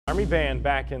Army Band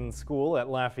back in school at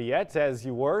Lafayette, as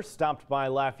you were, stopped by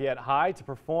Lafayette High to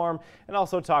perform and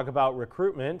also talk about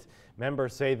recruitment.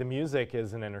 Members say the music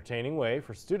is an entertaining way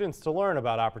for students to learn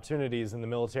about opportunities in the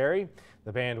military.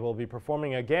 The band will be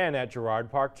performing again at Girard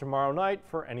Park tomorrow night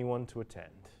for anyone to attend.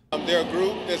 They're a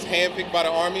group that's handpicked by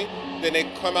the Army. Then they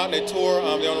come out and they tour.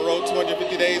 They're on the road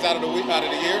 250 days out of the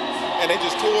year, and they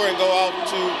just tour and go out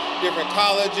to different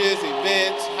colleges,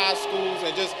 events, high schools,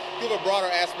 and just give a broader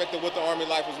aspect of what the Army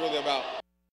life is really about.